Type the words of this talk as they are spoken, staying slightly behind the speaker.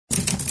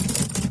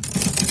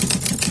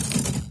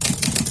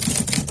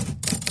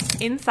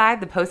Inside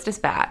the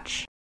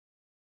Post-Dispatch.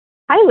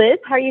 Hi, Liz.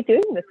 How are you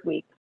doing this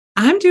week?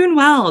 I'm doing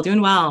well,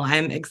 doing well.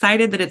 I'm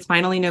excited that it's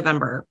finally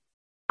November.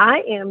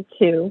 I am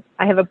too.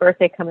 I have a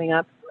birthday coming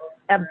up,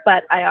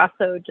 but I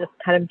also just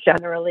kind of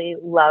generally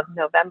love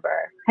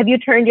November. Have you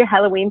turned your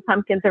Halloween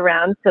pumpkins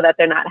around so that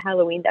they're not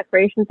Halloween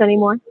decorations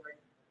anymore?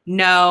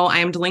 No, I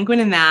am delinquent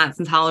in that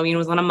since Halloween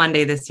was on a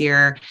Monday this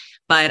year,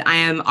 but I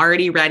am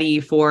already ready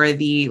for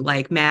the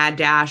mad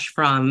dash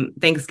from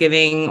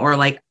Thanksgiving or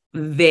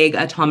vague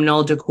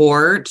autumnal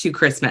decor to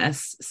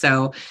Christmas.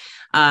 So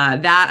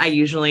that I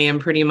usually am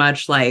pretty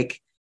much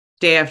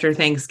day after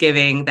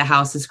Thanksgiving, the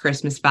house is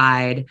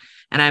Christmas-fied,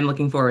 and I'm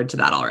looking forward to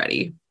that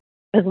already.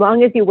 As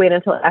long as you wait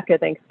until after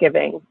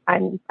Thanksgiving,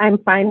 I'm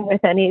fine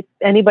with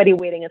anybody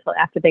waiting until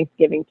after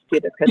Thanksgiving to do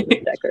the Christmas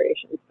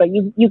decorations. But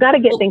you got to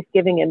get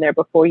Thanksgiving in there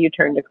before you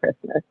turn to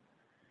Christmas.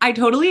 I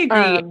totally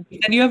agree. And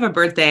you have a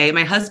birthday.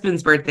 My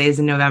husband's birthday is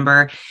in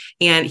November,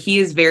 and he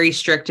is very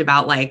strict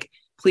about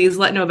please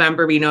let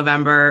November be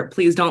November.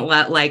 Please don't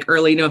let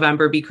early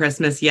November be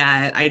Christmas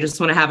yet. I just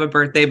want to have a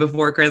birthday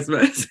before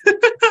Christmas.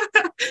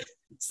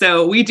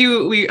 So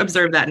we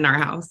observe that in our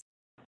house.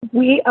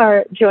 We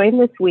are joined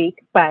this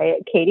week by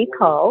Katie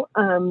Cull.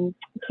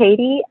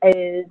 Katie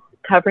is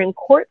covering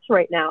courts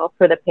right now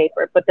for the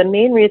paper, but the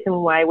main reason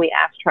why we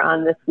asked her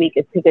on this week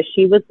is because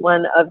she was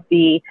one of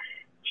the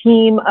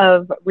team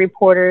of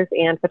reporters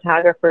and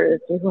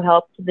photographers who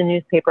helped the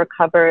newspaper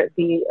cover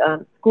the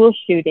school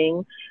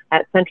shooting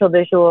at Central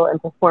Visual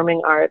and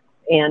Performing Arts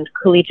and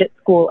Collegiate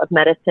School of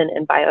Medicine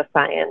and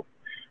Bioscience.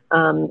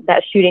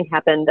 That shooting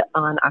happened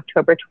on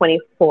October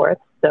 24th.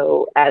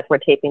 So as we're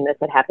taping this,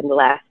 it happened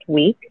last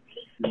week.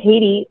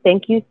 Katie,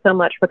 thank you so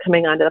much for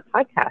coming onto the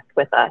podcast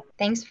with us.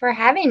 Thanks for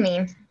having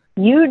me.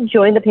 You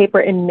joined the paper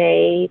in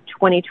May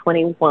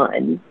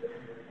 2021.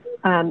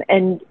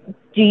 And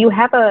do you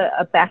have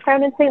a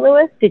background in St.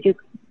 Louis? Did you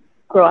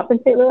grow up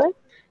in St. Louis?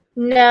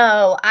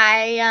 No,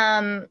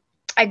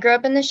 I grew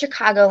up in the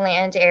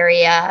Chicagoland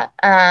area,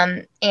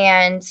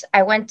 and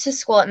I went to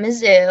school at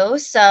Mizzou,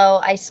 so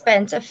I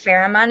spent a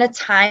fair amount of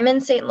time in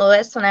St.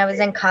 Louis when I was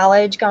in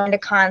college going to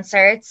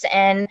concerts,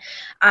 and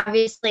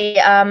obviously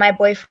my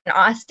boyfriend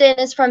Austin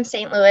is from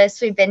St.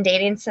 Louis. We've been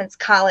dating since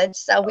college,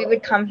 so we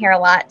would come here a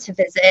lot to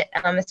visit,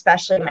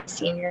 especially my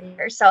senior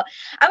year. So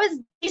I was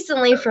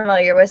decently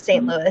familiar with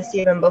St. Louis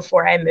even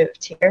before I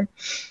moved here.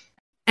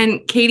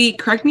 And Katie,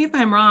 correct me if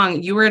I'm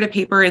wrong, you were at a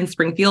paper in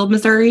Springfield,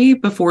 Missouri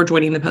before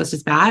joining the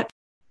Post-Dispatch?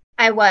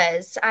 I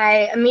was.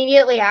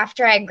 Immediately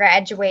after I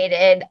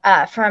graduated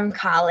from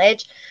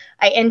college,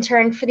 I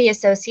interned for the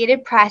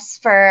Associated Press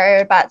for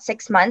about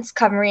 6 months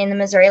covering the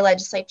Missouri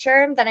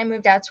legislature. Then I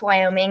moved out to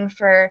Wyoming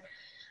for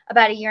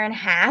about a year and a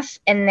half.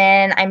 And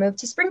then I moved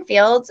to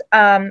Springfield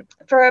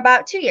for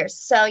about 2 years.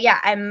 So yeah,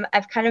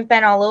 I've kind of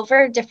been all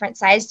over, different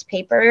sized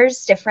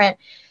papers, different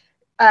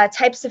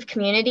types of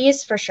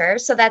communities for sure.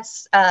 So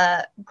that's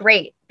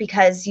great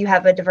because you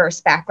have a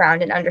diverse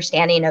background and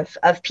understanding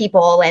of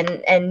people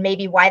and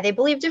maybe why they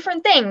believe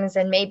different things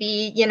and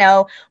maybe,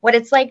 what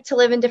it's like to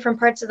live in different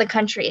parts of the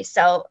country.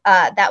 So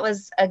that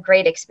was a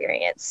great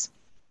experience.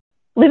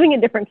 Living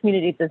in different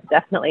communities is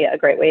definitely a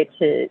great way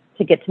to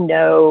get to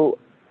know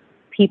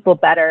people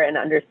better and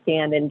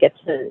understand and get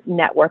to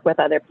network with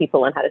other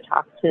people and how to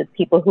talk to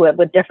people who have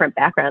a different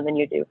background than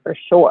you do, for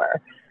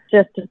sure.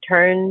 Just to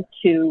turn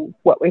to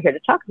what we're here to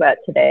talk about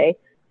today,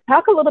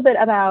 talk a little bit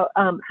about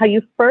how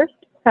you first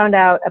found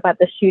out about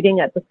the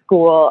shooting at the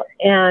school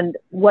and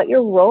what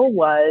your role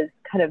was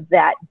kind of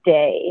that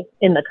day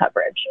in the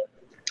coverage.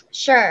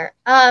 Sure.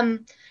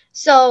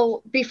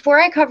 So before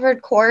I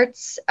covered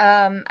courts,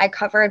 I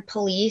covered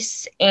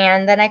police,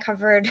 and then I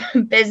covered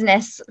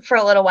business for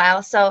a little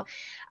while. So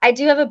I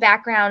do have a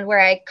background where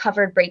I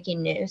covered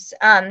breaking news.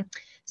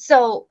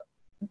 So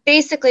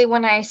basically,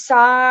 when I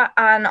saw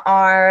on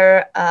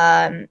our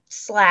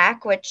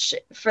Slack, which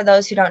for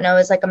those who don't know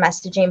is like a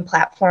messaging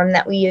platform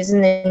that we use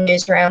in the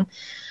newsroom,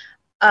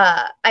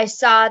 I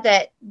saw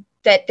that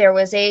there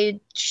was a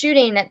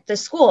shooting at the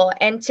school.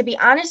 And to be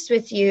honest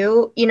with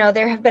you,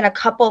 there have been a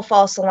couple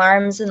false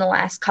alarms in the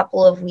last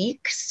couple of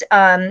weeks,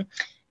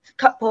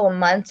 couple of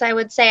months, I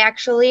would say,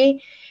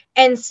 actually.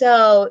 And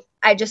so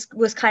I just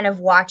was kind of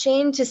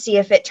watching to see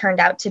if it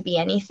turned out to be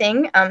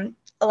anything.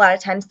 A lot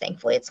of times,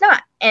 thankfully, it's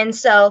not. And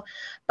so,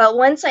 but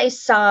once I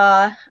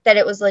saw that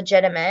it was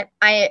legitimate,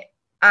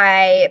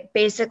 I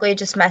basically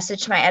just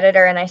messaged my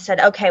editor and I said,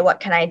 okay, what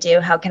can I do?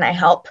 How can I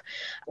help?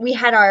 We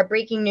had our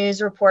breaking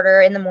news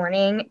reporter in the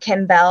morning,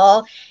 Kim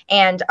Bell,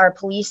 and our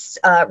police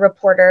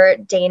reporter,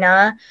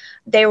 Dana.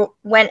 They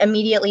went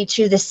immediately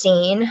to the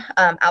scene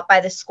out by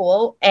the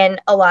school, and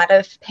a lot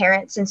of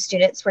parents and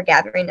students were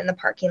gathering in the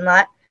parking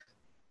lot.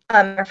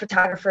 Our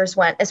photographers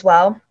went as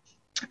well.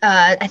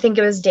 I think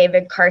it was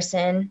David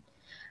Carson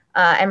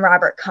and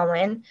Robert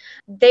Cohen.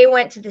 They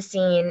went to the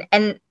scene,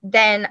 and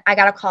then I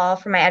got a call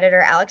from my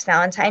editor, Alex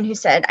Valentine, who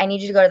said, I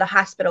need you to go to the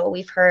hospital.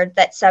 We've heard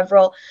that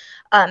several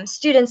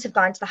students have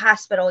gone to the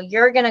hospital.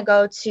 You're going to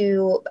go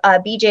to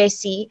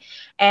BJC,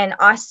 and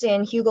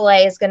Austin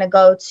Hugulay is going to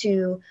go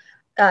to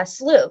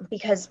SLU,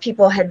 because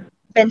people had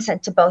been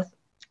sent to both.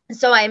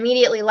 So I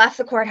immediately left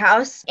the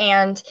courthouse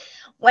and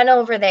went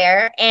over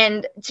there.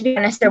 And to be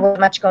honest, there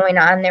wasn't much going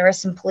on. There were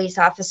some police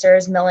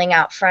officers milling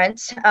out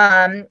front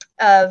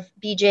of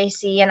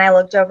BJC, and I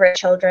looked over at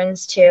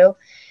Children's too.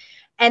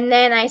 And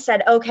then I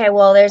said, okay,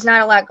 well, there's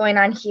not a lot going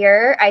on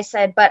here. I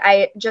said, but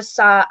I just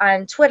saw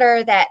on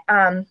Twitter that,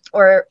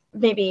 or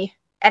maybe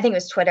I think it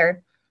was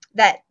Twitter,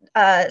 that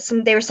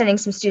they were sending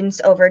some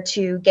students over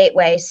to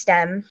Gateway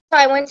STEM. So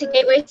I went to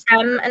Gateway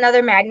STEM,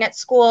 another magnet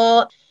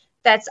school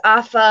that's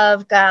off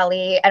of,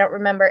 golly, I don't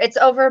remember. It's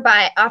over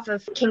off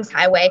of Kings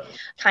Highway,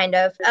 kind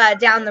of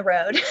down the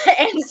road.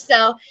 And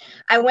so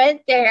I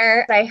went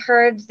there. I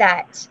heard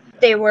that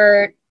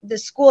the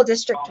school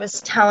district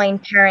was telling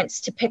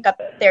parents to pick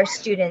up their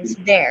students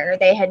there.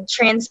 They had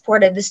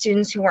transported the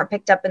students who weren't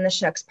picked up in the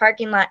Schnucks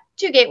parking lot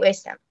to Gateway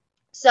STEM.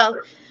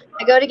 So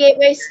I go to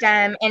Gateway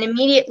STEM, and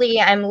immediately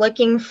I'm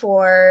looking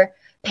for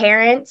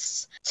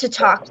parents to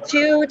talk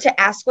to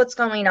ask what's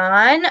going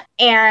on.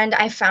 And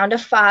I found a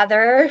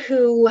father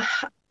who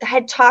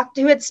had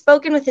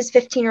spoken with his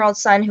 15-year-old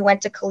son who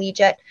went to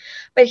collegiate,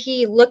 but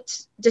he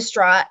looked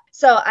distraught.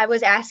 So I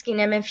was asking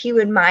him if he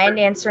would mind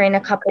answering a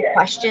couple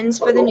questions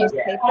for the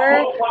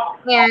newspaper,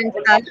 and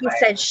he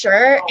said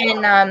sure.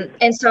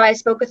 And so I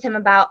spoke with him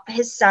about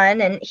his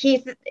son, and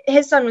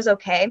his son was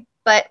okay,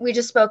 but we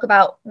just spoke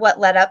about what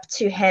led up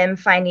to him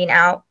finding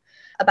out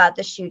about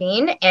the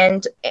shooting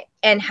and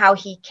how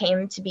he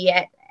came to be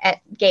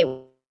at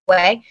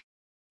Gateway.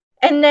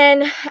 And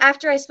then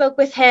after I spoke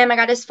with him, I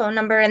got his phone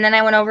number, and then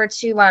I went over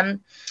to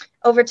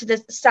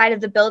the side of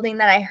the building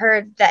that I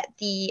heard that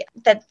the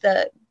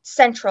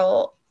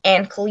Central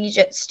and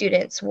collegiate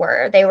students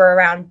were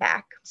around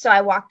back. So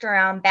I walked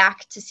around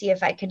back to see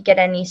if I could get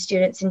any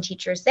students and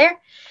teachers there.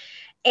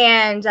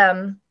 And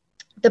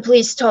the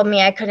police told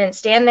me I couldn't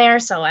stand there,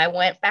 so I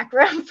went back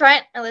around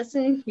front.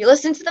 You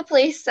listen to the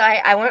police, so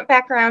I went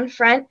back around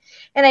front,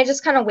 and I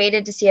just kind of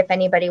waited to see if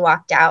anybody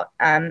walked out.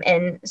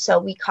 And so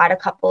we caught a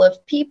couple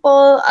of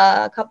people,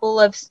 a couple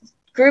of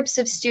groups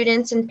of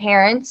students and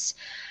parents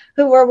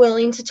who were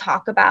willing to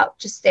talk about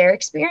just their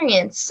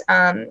experience.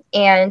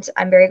 And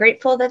I'm very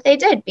grateful that they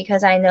did,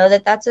 because I know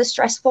that that's a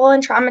stressful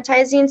and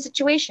traumatizing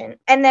situation.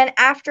 And then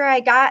after I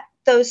got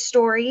those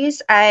stories,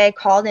 I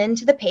called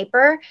into the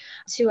paper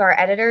to our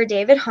editor,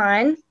 David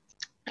Hahn,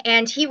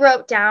 and he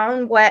wrote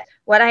down what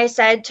I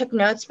said, took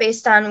notes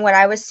based on what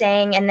I was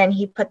saying, and then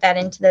he put that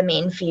into the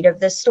main feed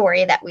of the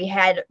story that we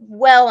had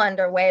well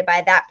underway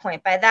by that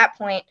point. By that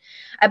point,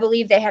 I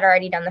believe they had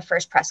already done the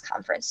first press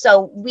conference.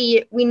 So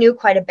we knew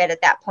quite a bit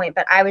at that point,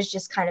 but I was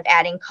just kind of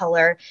adding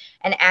color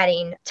and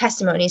adding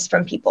testimonies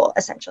from people,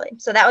 essentially.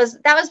 So that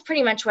was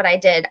pretty much what I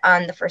did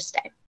on the first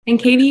day. And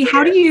Katie,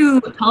 how do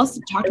you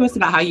talk to us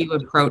about how you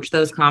approach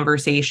those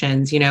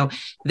conversations? You know,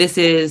 this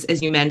is,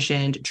 as you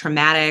mentioned,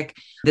 traumatic.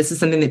 This is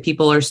something that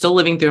people are still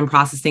living through and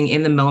processing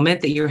in the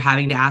moment that you're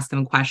having to ask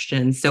them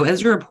questions. So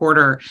as a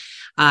reporter,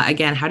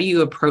 again, how do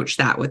you approach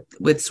that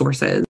with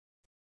sources?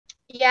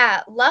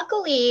 Yeah,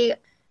 luckily,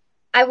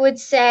 I would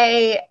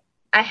say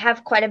I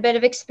have quite a bit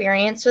of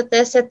experience with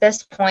this at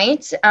this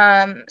point.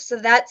 So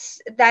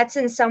that's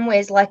in some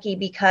ways lucky,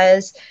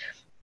 because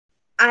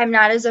I'm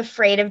not as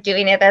afraid of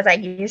doing it as I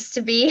used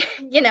to be.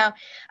 You know,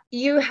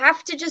 you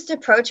have to just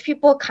approach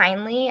people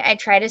kindly. I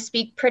try to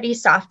speak pretty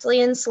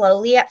softly and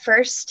slowly at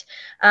first.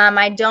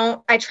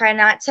 I try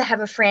not to have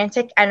a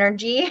frantic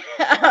energy.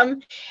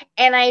 And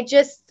I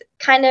just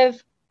I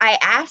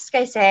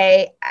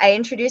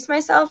introduce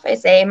myself. I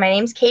say, my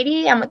name's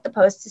Katie. I'm with the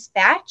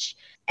Post-Dispatch.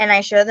 And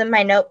I show them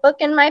my notebook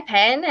and my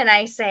pen, and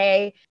I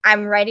say,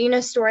 I'm writing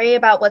a story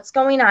about what's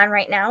going on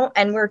right now,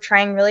 and we're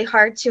trying really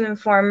hard to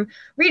inform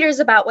readers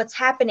about what's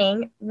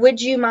happening. Would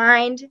you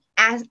mind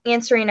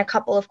answering a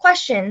couple of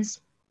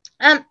questions?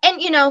 And,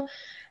 you know,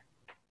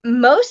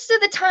 most of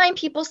the time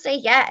people say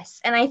yes.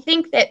 And I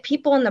think that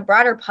people in the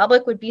broader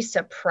public would be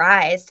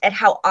surprised at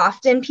how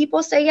often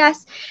people say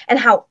yes and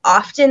how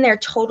often they're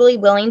totally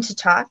willing to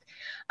talk.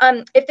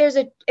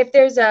 If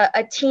there's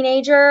a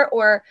teenager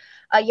or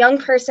a young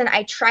person,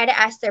 I try to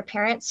ask their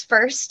parents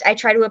first. I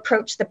try to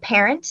approach the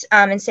parent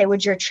and say,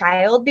 would your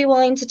child be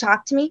willing to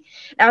talk to me?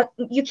 Now,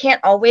 you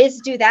can't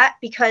always do that,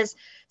 because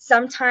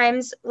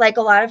sometimes, like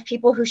a lot of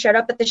people who showed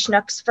up at the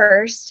Schnucks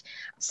first,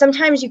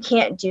 sometimes you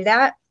can't do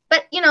that.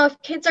 But, you know, if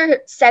kids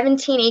are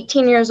 17,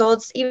 18 years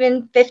old,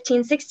 even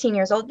 15, 16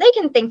 years old, they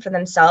can think for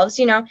themselves.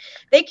 You know,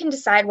 they can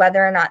decide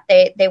whether or not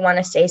they want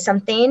to say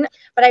something.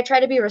 But I try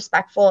to be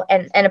respectful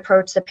and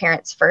approach the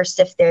parents first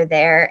if they're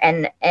there,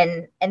 and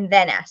then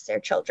ask their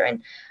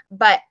children.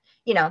 But,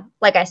 you know,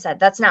 like I said,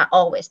 that's not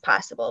always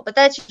possible. But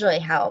that's usually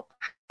how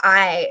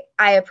I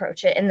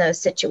approach it in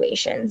those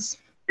situations.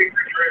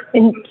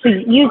 And so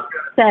you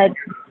said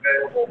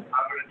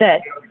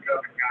that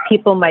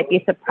people might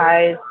be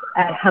surprised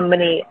at how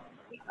many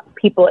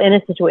people in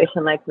a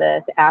situation like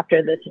this,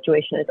 after the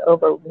situation is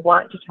over,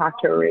 want to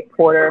talk to a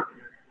reporter.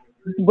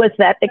 Was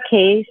that the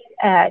case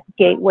at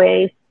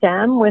Gateway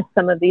STEM with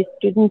some of these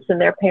students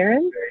and their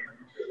parents?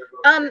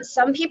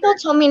 Some people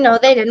told me no,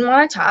 they didn't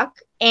want to talk.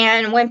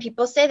 And when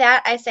people say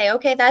that, I say,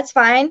 okay, that's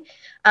fine.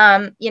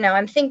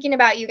 I'm thinking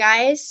about you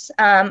guys.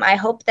 I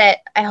hope that,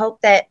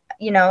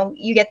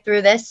 you get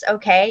through this.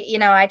 Okay.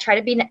 I try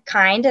to be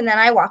kind, and then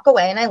I walk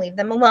away and I leave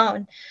them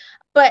alone.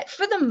 But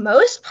for the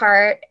most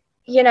part,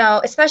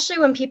 especially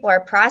when people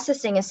are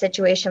processing a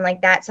situation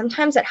like that,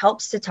 sometimes it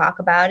helps to talk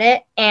about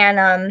it.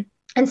 And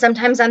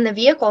sometimes I'm the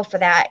vehicle for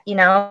that,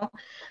 and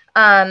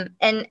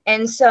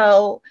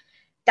so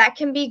that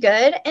can be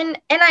good. And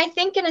I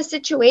think in a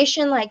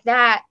situation like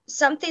that,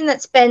 something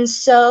that's been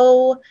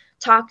so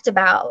talked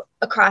about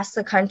across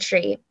the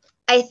country,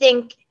 I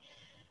think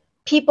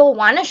people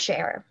want to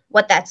share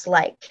what that's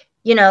like.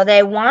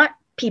 They want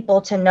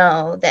people to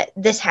know that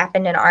this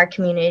happened in our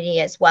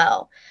community as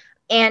well.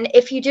 And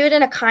if you do it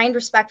in a kind,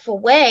 respectful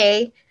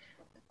way,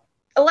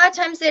 a lot of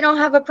times they don't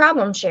have a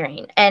problem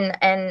sharing.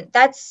 And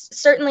that's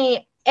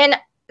certainly, and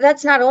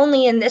that's not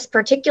only in this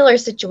particular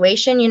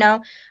situation.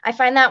 I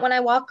find that when I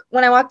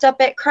walked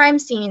up at crime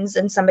scenes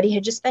and somebody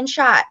had just been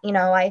shot,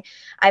 I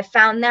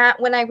found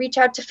that when I reach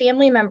out to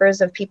family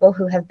members of people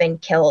who have been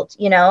killed,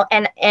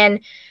 and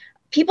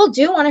people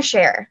do want to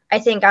share. I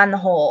think on the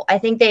whole, I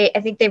think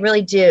they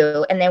really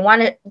do. And they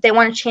want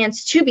a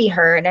chance to be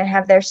heard and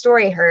have their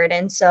story heard.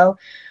 And so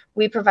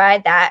we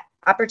provide that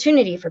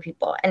opportunity for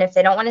people. And if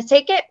they don't want to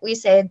take it, we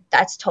say,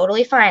 that's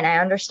totally fine. I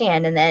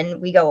understand. And then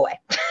we go away.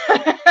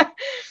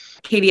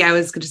 Katie, I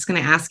was just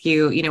going to ask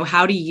you,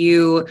 how do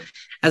you,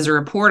 as a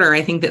reporter,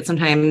 I think that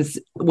sometimes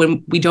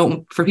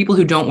for people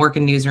who don't work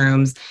in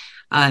newsrooms,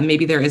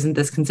 maybe there isn't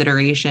this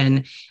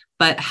consideration,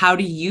 but how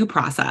do you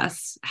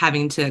process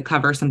having to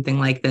cover something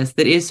like this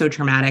that is so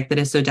traumatic, that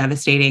is so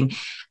devastating,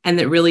 and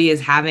that really is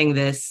having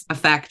this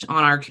effect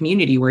on our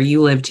community where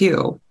you live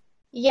too?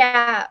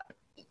 Yeah,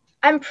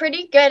 I'm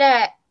pretty good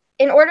at,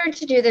 in order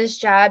to do this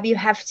job, you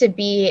have to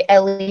be,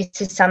 at least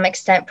to some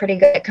extent, pretty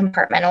good at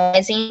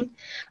compartmentalizing.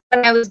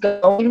 When I was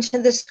going to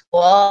the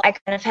school, I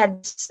kind of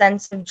had this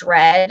sense of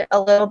dread, a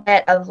little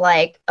bit of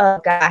like, oh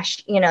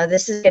gosh,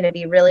 this is going to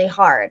be really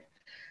hard.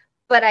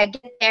 But I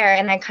get there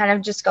and I kind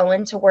of just go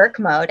into work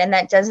mode. And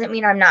that doesn't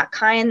mean I'm not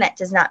kind. That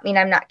does not mean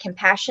I'm not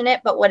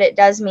compassionate. But what it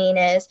does mean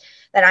is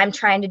that I'm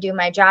trying to do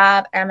my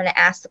job, and I'm going to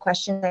ask the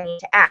questions I need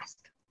to ask.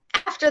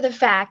 After the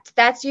fact,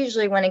 that's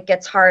usually when it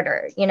gets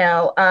harder.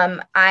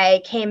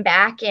 I came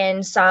back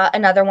and saw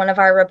another one of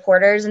our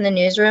reporters in the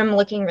newsroom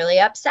looking really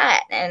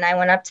upset. And I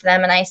went up to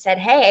them and I said,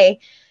 hey,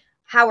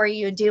 how are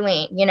you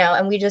doing?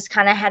 And we just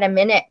kind of had a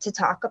minute to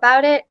talk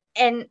about it.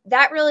 And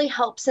that really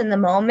helps in the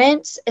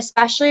moment,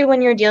 especially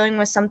when you're dealing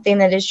with something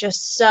that is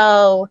just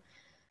so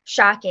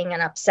shocking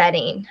and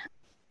upsetting.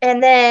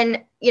 And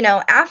then,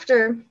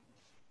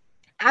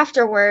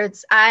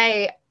 afterwards,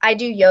 I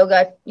do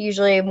yoga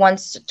usually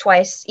once,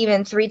 twice,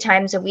 even 3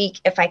 times a week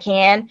if I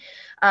can.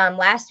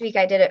 Last week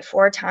I did it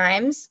 4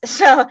 times.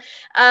 So,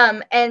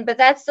 but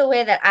that's the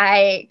way that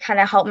I kind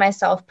of help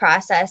myself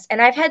process.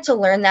 And I've had to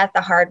learn that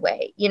the hard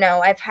way.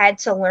 I've had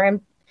to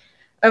learn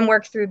and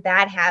work through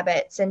bad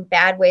habits and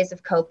bad ways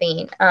of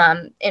coping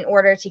in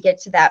order to get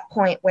to that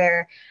point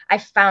where I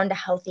found a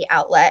healthy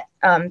outlet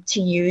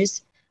to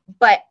use.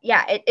 But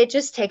yeah, it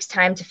just takes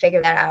time to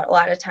figure that out a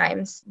lot of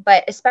times.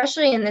 But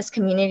especially in this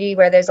community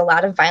where there's a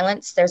lot of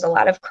violence, there's a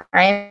lot of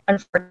crime,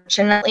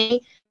 unfortunately, you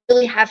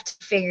really have to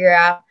figure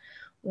out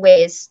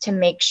ways to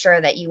make sure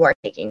that you are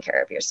taking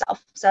care of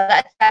yourself. So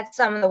that's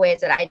some of the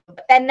ways that I do.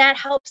 But then that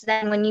helps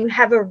then when you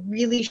have a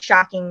really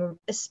shocking,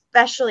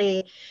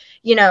 especially,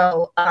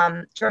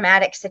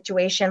 dramatic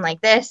situation like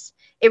this,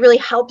 it really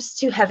helps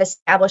to have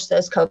established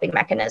those coping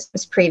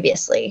mechanisms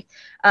previously.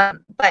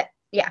 But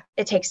yeah,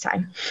 it takes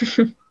time.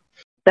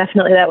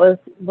 Definitely. That was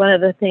one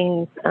of the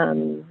things.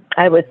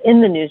 I was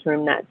in the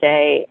newsroom that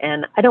day,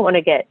 and I don't want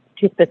to get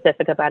too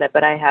specific about it,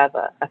 but I have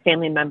a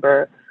family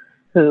member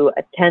who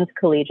attends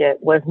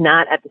collegiate, was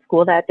not at the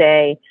school that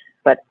day,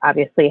 but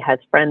obviously has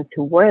friends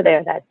who were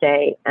there that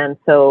day. And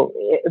so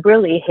it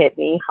really hit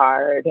me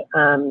hard.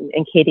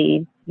 And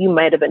Katie, you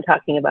might have been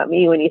talking about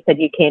me when you said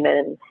you came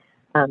in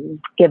and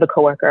gave a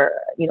coworker,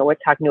 we're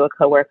talking to a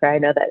coworker. I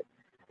know that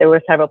there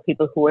were several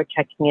people who were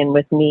checking in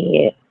with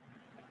me.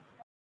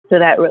 So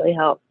that really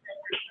helped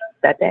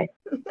that day.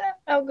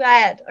 I'm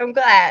glad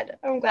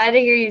to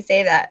hear you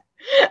say that.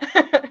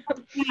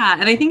 Yeah.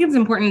 And I think it's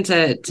important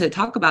to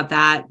talk about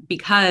that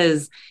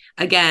because,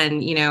 again,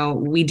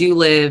 we do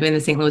live in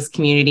the St. Louis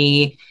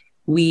community.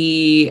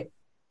 We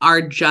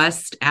are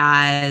just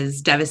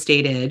as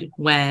devastated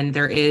when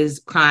there is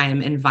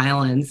crime and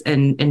violence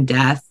and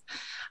death.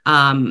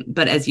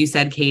 But as you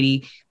said,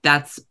 Katie,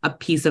 that's a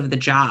piece of the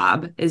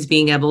job, is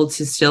being able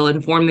to still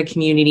inform the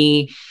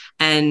community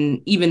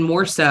and even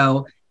more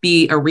so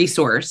be a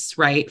resource,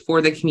 right,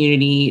 for the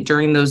community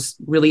during those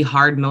really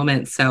hard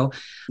moments. So,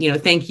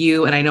 thank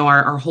you. And I know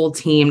our whole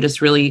team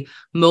just really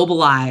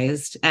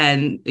mobilized.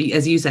 And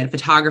as you said,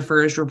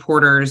 photographers,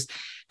 reporters,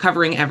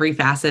 covering every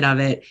facet of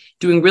it,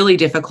 doing really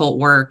difficult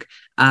work.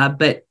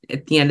 But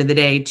at the end of the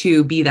day,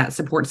 to be that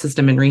support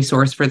system and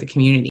resource for the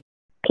community.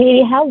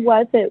 Katie, how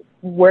was it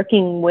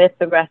working with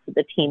the rest of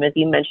the team? As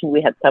you mentioned,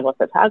 we had several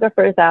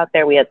photographers out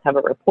there. We had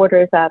several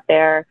reporters out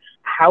there.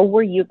 how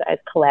were you guys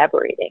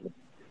collaborating?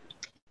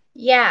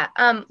 Yeah.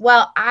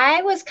 Well,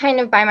 I was kind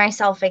of by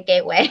myself at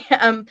Gateway.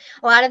 A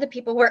lot of the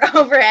people were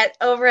over at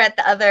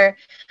the other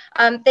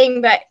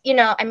thing, but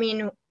I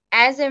mean,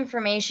 as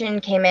information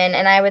came in,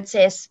 and I would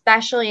say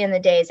especially in the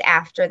days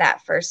after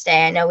that first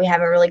day, I know we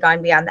haven't really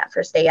gone beyond that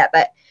first day yet,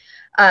 but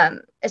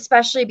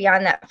especially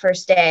beyond that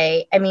first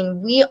day, I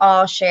mean, we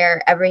all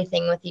share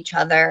everything with each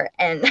other.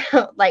 And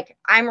like,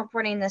 I'm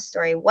reporting this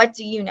story. What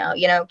do you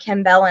know?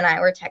 Kim Bell and I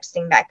were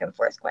texting back and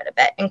forth quite a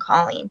bit and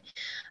calling,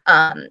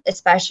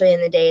 especially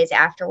in the days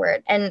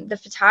afterward. And the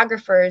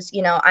photographers,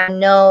 I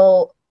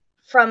know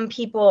from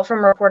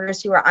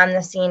reporters who were on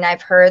the scene,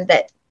 I've heard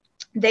that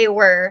they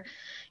were,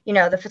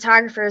 the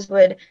photographers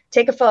would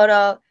take a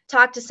photo,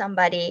 talk to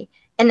somebody,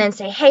 and then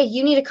say, hey,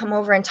 you need to come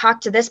over and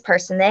talk to this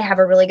person. They have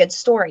a really good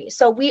story.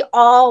 So we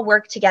all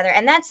work together.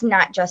 And that's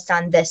not just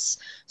on this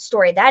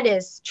story. That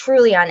is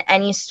truly on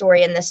any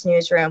story in this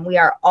newsroom. We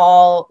are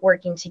all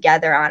working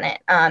together on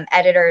it.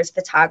 Editors,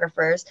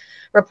 photographers,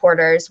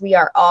 reporters, we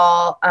are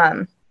all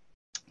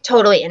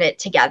totally in it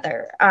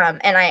together.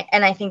 And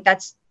I think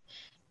that's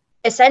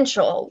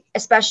essential,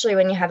 especially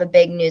when you have a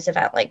big news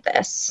event like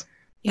this.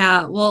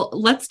 Yeah, well,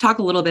 let's talk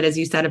a little bit, as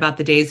you said, about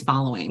the days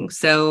following.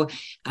 So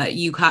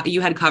you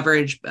had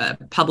coverage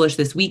published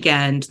this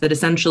weekend that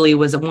essentially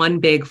was one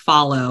big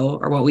follow,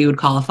 or what we would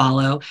call a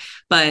follow,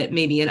 but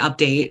maybe an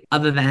update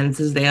of events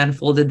as they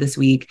unfolded this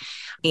week.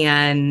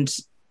 And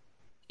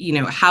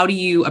how do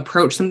you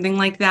approach something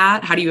like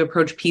that? How do you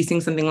approach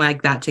piecing something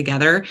like that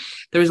together?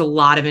 There's a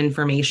lot of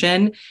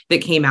information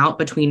that came out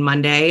between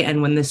Monday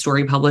and when the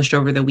story published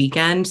over the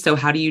weekend. So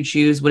how do you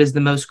choose what is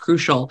the most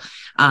crucial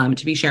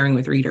to be sharing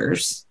with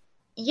readers?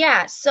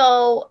 Yeah.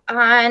 So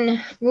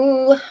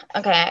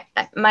okay,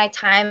 my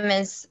time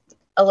is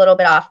a little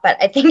bit off, but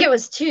I think it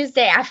was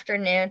Tuesday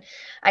afternoon.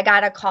 I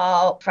got a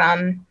call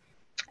from,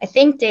 I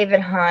think, David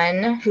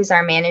Hun, who's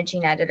our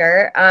managing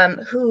editor,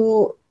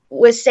 who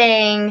was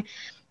saying,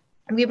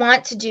 we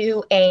want to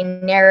do a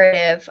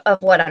narrative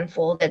of what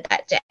unfolded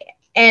that day.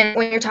 And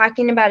when you're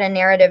talking about a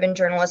narrative in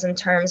journalism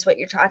terms, what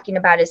you're talking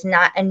about is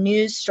not a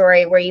news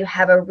story where you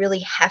have a really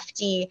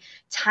hefty,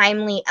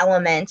 timely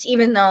element,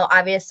 even though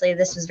obviously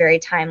this was very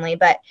timely,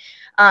 but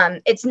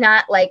it's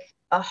not like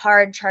a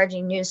hard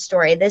charging news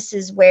story. This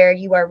is where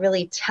you are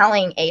really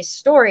telling a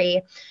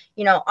story,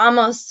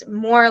 almost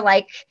more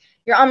like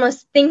you're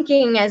almost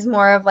thinking as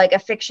more of like a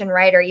fiction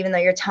writer, even though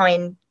you're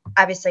telling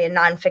obviously a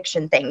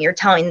nonfiction thing. You're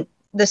telling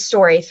the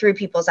story through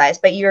people's eyes,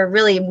 but you're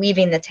really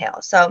weaving the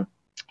tale. So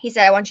he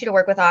said, I want you to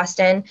work with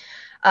Austin,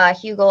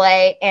 Hugh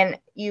Goulet, and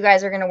you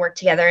guys are going to work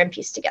together and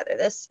piece together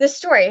this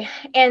story.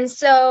 And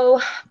so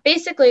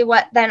basically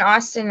what then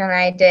Austin and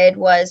I did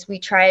was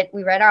we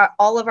read out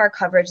all of our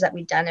coverage that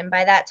we'd done. And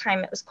by that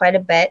time, it was quite a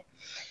bit.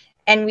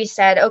 And we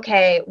said,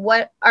 okay,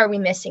 what are we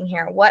missing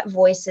here? What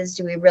voices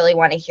do we really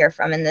want to hear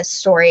from in this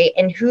story?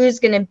 And who are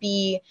going to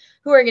be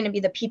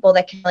the people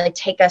that can really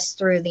take us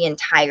through the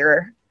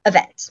entire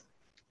event?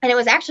 And it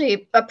was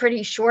actually a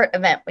pretty short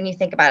event when you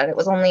think about it. It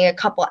was only a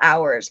couple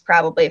hours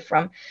probably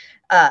from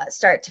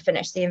start to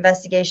finish. The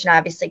investigation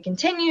obviously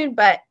continued,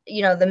 but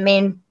the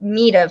main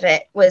meat of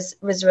it was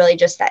really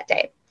just that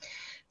day.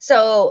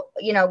 So,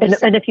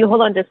 and if you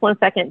hold on just one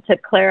second to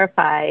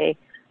clarify,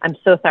 I'm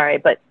so sorry,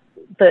 but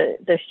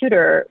the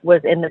shooter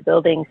was in the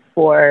building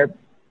for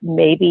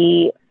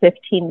maybe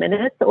 15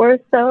 minutes or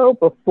so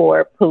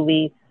before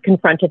police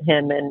confronted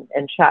him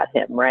and shot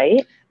him,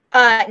 right?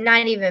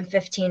 Not even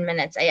 15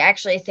 minutes. I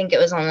actually think it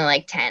was only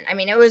like 10. I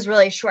mean, it was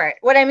really short.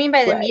 What I mean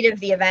by the meat of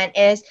the event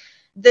is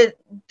the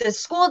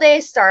school day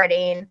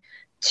starting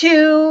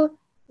to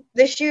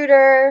the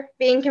shooter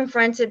being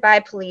confronted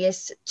by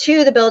police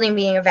to the building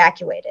being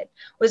evacuated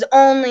was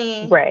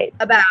only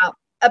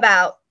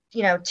about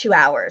 2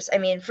 hours. I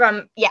mean,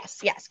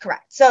 yes,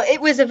 correct. So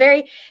it was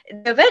the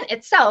event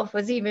itself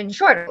was even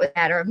shorter, with a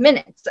matter of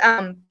minutes.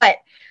 But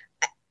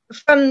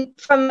from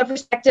the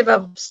perspective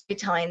of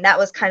storytelling, that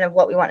was kind of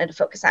what we wanted to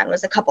focus on,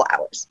 was a couple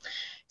hours.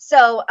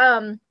 So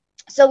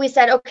we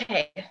said,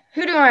 okay,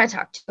 who do we want to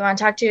talk to? We want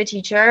to talk to a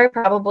teacher,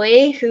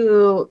 probably,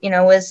 who,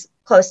 was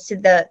close to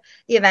the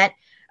event.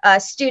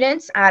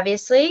 Students,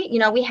 obviously,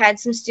 we had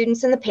some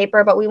students in the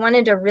paper, but we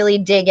wanted to really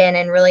dig in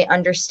and really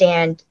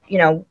understand,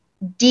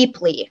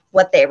 deeply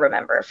what they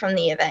remember from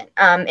the event,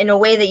 in a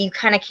way that you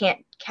kind of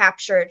can't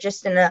capture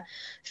just in a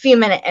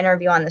few-minute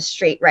interview on the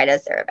street right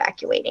as they're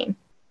evacuating.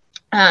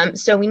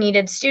 So we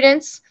needed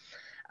students,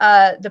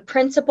 the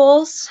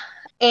principals,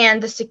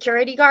 and the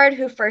security guard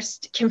who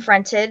first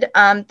confronted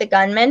the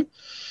gunman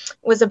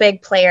was a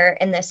big player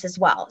in this as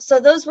well.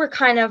 So those were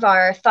kind of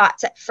our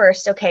thoughts at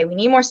first. Okay, we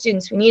need more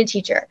students. We need a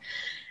teacher.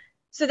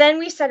 So then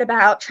we set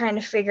about trying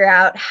to figure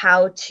out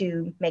how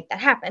to make that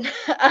happen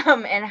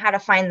and how to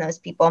find those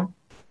people.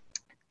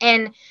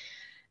 And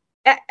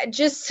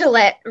just to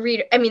let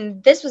read, I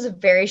mean, this was a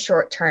very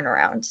short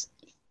turnaround.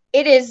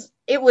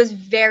 It was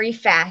very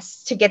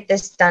fast to get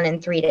this done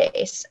in 3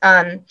 days.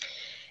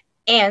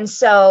 And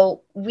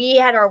so we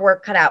had our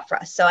work cut out for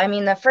us. So, I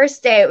mean, the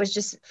first day it was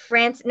just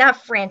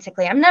not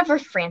frantically. I'm never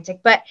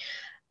frantic, but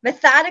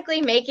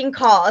methodically making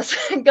calls,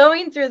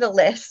 going through the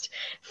list,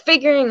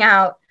 figuring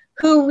out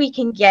who we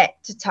can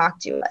get to talk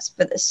to us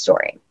for this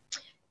story.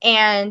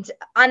 And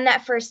on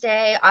that first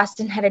day,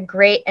 Austin had a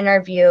great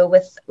interview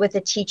with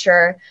a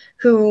teacher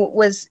who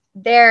was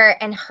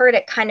there and heard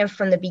it kind of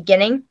from the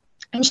beginning.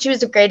 And she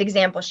was a great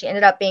example. She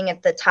ended up being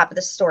at the top of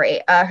the story.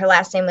 Her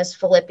last name was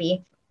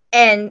Filippi.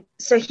 And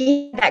so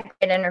he had that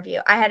great interview.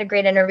 I had a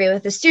great interview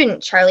with a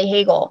student, Charlie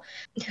Hagel,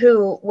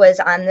 who was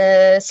on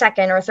the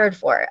second or third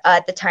floor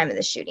at the time of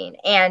the shooting.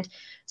 And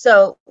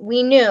so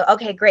we knew,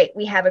 okay, great.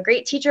 We have a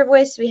great teacher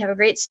voice. We have a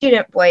great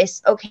student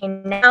voice. Okay,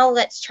 now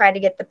let's try to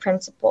get the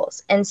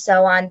principals. And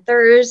so on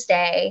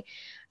Thursday,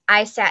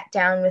 I sat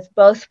down with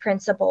both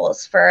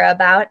principals for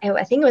about,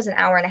 I think it was an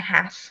hour and a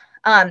half.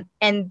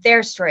 And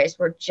their stories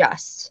were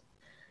just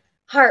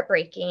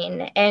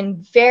heartbreaking and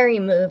very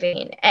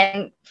moving.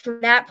 And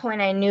from that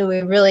point, I knew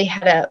we really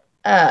had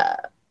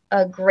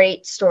a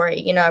great story.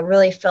 You know, it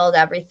really filled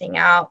everything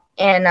out.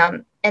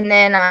 And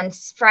then on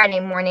Friday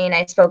morning,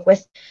 I spoke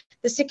with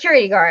the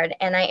security guard,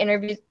 and I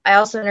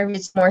also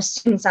interviewed some more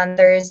students on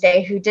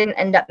Thursday who didn't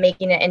end up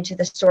making it into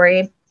the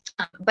story,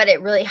 but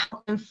it really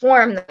helped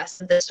inform the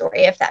rest of the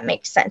story, if that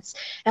makes sense.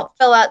 It helped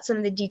fill out some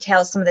of the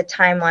details, some of the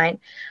timeline.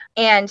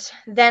 And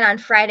then on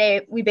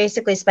Friday, we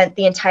basically spent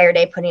the entire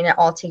day putting it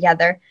all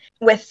together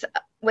with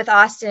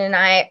Austin and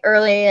I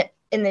early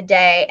in the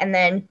day, and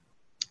then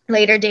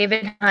later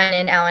David Hunt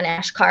and Alan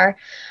Ashkar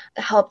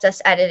helped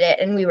us edit it,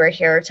 and we were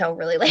here till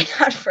really late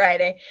on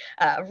Friday,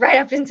 right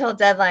up until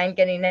deadline,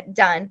 getting it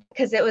done,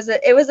 because it was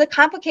a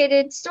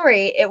complicated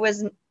story. It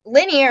was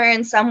linear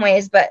in some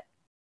ways, but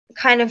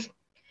kind of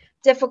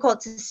difficult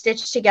to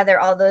stitch together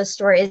all those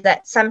stories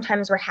that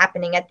sometimes were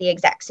happening at the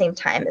exact same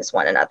time as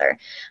one another.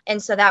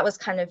 And so that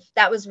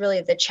was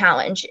really the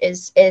challenge,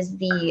 is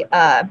the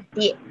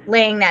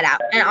laying that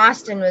out. And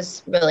Austin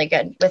was really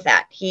good with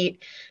that.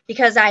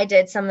 Because I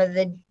did some of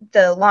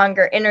the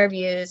longer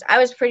interviews, I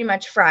was pretty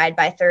much fried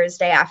by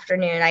Thursday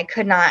afternoon. I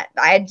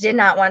did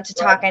not want to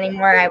talk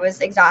anymore. I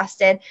was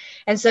exhausted.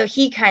 And so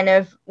he kind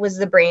of was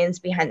the brains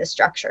behind the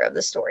structure of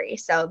the story.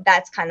 So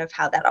that's kind of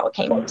how that all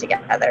came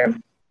together.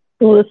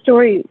 Well, the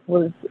story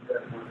was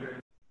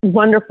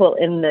wonderful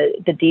in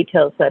the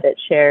details that it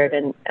shared,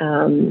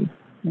 and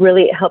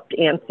really helped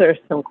answer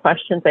some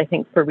questions, I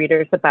think, for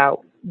readers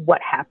about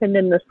what happened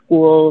in the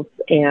schools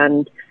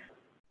and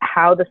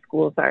how the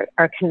schools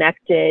are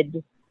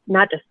connected,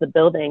 not just the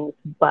buildings,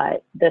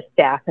 but the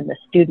staff and the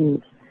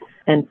students.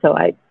 And so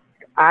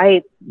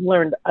I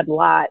learned a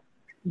lot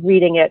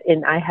reading it,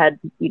 and I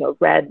had,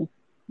 read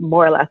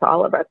more or less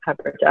all of our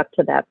coverage up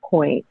to that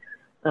point.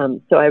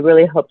 So I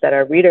really hope that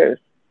our readers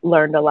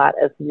learned a lot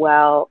as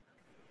well.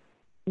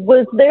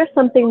 Was there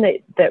something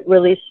that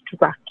really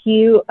struck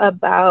you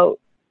about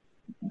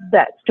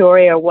that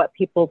story, or what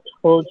people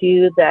told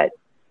you that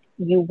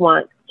you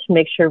want to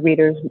make sure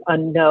readers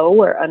know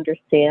or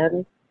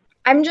understand?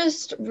 I'm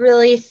just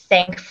really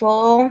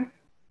thankful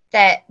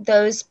that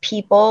those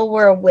people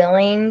were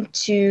willing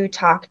to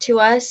talk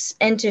to us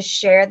and to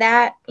share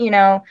that,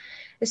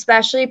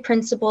 especially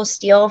Principal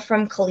Steele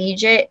from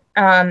Collegiate.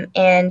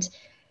 And,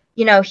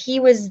 he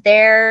was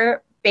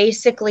there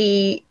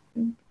basically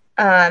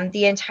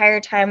the entire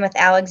time with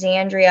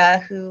Alexandria,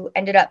 who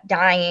ended up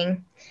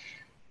dying.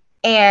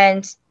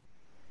 And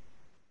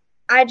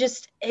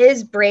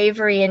his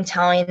bravery in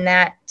telling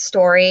that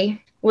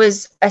story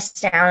was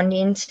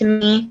astounding to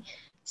me.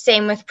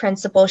 Same with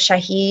Principal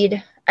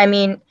Shahid. I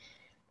mean,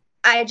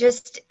 I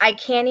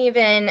can't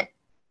even,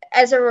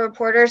 as a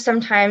reporter,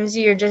 sometimes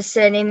you're just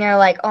sitting there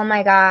like, oh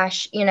my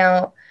gosh,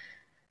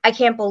 I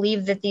can't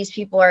believe that these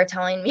people are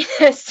telling me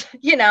this.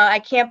 I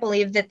can't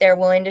believe that they're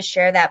willing to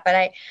share that.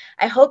 But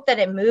I hope that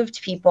it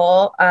moved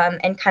people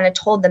and kind of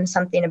told them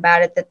something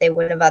about it that they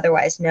wouldn't have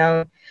otherwise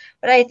known.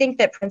 But I think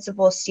that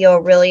Principal Steele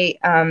really,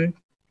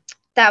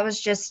 that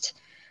was just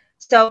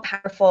so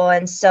powerful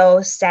and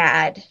so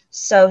sad.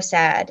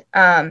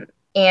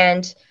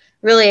 And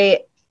really,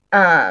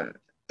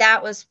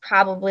 that was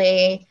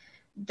probably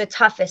the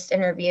toughest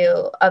interview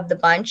of the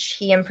bunch.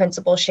 He and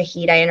Principal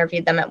Shahid, I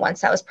interviewed them at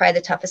once. That was probably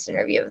the toughest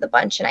interview of the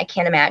bunch. And I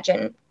can't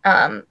imagine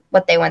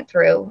what they went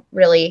through,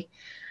 really.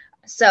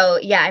 So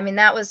yeah, I mean,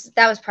 that was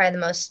probably the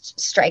most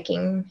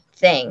striking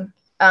thing.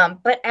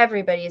 But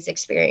everybody's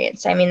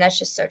experience, I mean, that's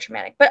just so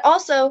traumatic. But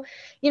also,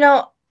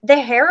 the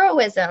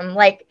heroism,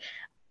 like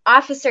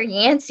Officer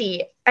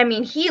Yancey, I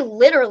mean, he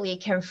literally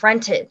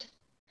confronted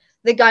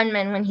the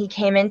gunman when he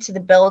came into the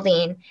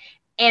building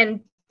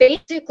and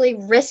basically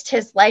risked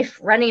his life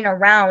running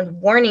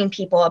around warning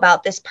people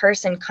about this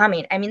person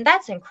coming. I mean,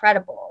 that's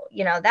incredible.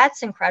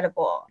 That's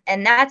incredible.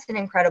 And that's an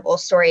incredible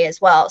story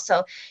as well.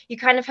 So you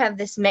kind of have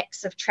this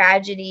mix of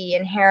tragedy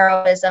and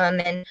heroism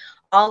and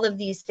all of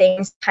these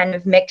things kind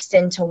of mixed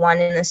into one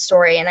in the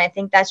story. And I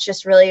think that's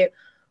just really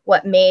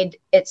what made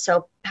it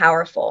so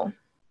powerful.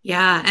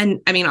 Yeah.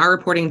 And I mean, our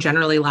reporting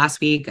generally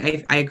last week,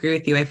 I agree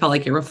with you. I felt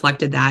like it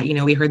reflected that.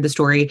 We heard the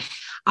story,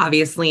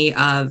 obviously,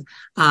 of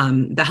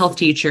the health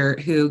teacher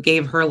who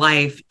gave her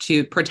life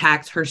to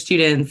protect her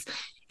students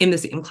in the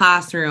same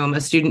classroom,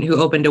 a student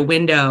who opened a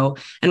window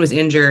and was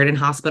injured and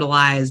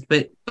hospitalized,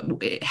 but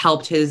it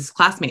helped his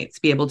classmates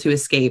be able to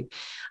escape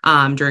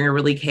during a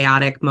really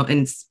chaotic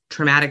and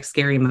traumatic,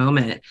 scary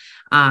moment.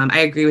 I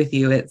agree with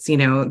you. It's,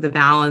 the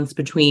balance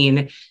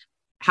between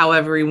how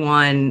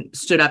everyone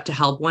stood up to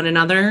help one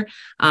another,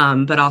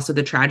 but also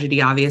the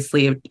tragedy,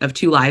 obviously, of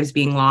 2 lives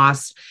being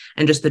lost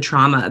and just the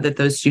trauma that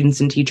those students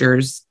and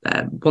teachers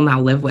will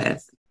now live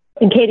with.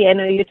 And Katie, I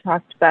know you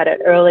talked about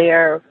it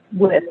earlier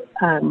with,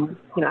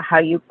 how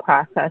you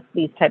process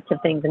these types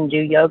of things and do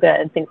yoga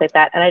and things like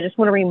that. And I just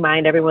want to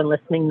remind everyone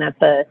listening that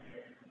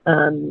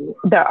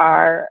there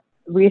are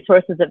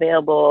resources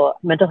available,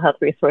 mental health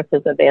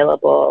resources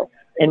available,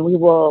 and we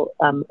will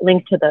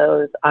link to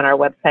those on our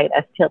website,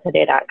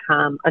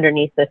 stltoday.com,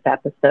 underneath this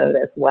episode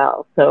as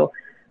well. So,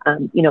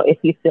 if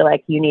you feel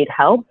like you need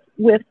help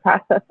with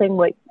processing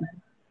what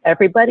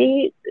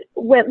everybody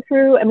went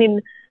through,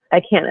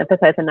 I can't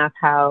emphasize enough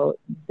how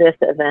this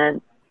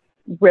event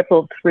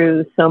rippled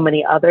through so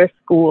many other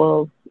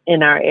schools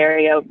in our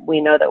area.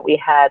 We know that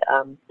we had,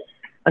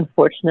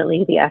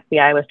 unfortunately, the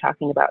FBI was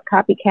talking about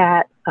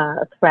copycat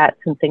threats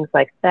and things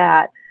like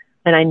that.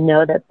 And I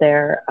know that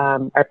there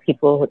are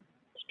people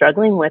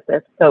struggling with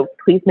this. So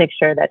please make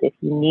sure that if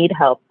you need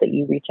help, that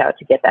you reach out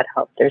to get that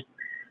help. There's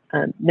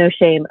no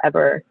shame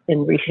ever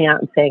in reaching out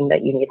and saying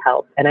that you need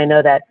help. And I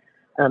know that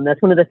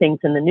that's one of the things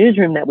in the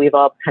newsroom that we've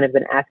all kind of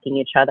been asking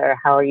each other,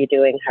 how are you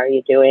doing? How are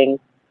you doing?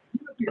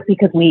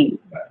 Because we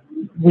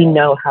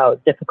know how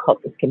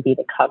difficult this can be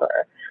to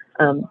cover.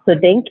 So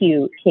thank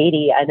you,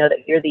 Katie. I know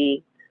that you're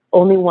the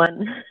only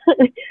one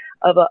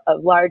of a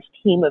large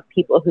team of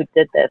people who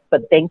did this,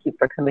 but thank you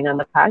for coming on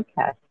the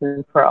podcast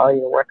and for all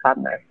your work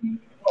on this.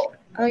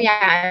 Oh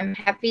yeah, I'm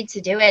happy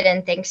to do it.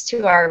 And thanks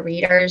to our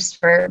readers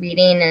for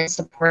reading and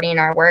supporting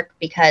our work,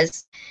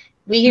 because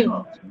we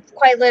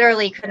quite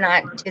literally could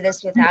not do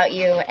this without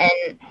you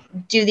and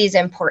do these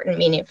important,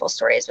 meaningful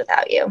stories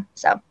without you.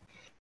 So.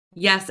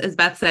 Yes, as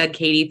Beth said,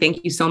 Katie,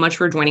 thank you so much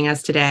for joining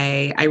us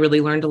today. I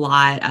really learned a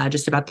lot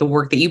just about the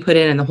work that you put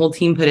in and the whole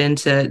team put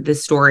into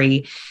this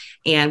story.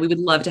 And we would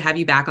love to have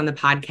you back on the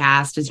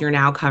podcast as you're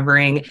now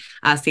covering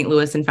St.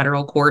 Louis and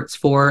federal courts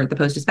for the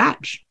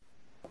Post-Dispatch.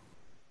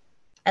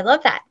 I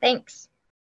love that. Thanks.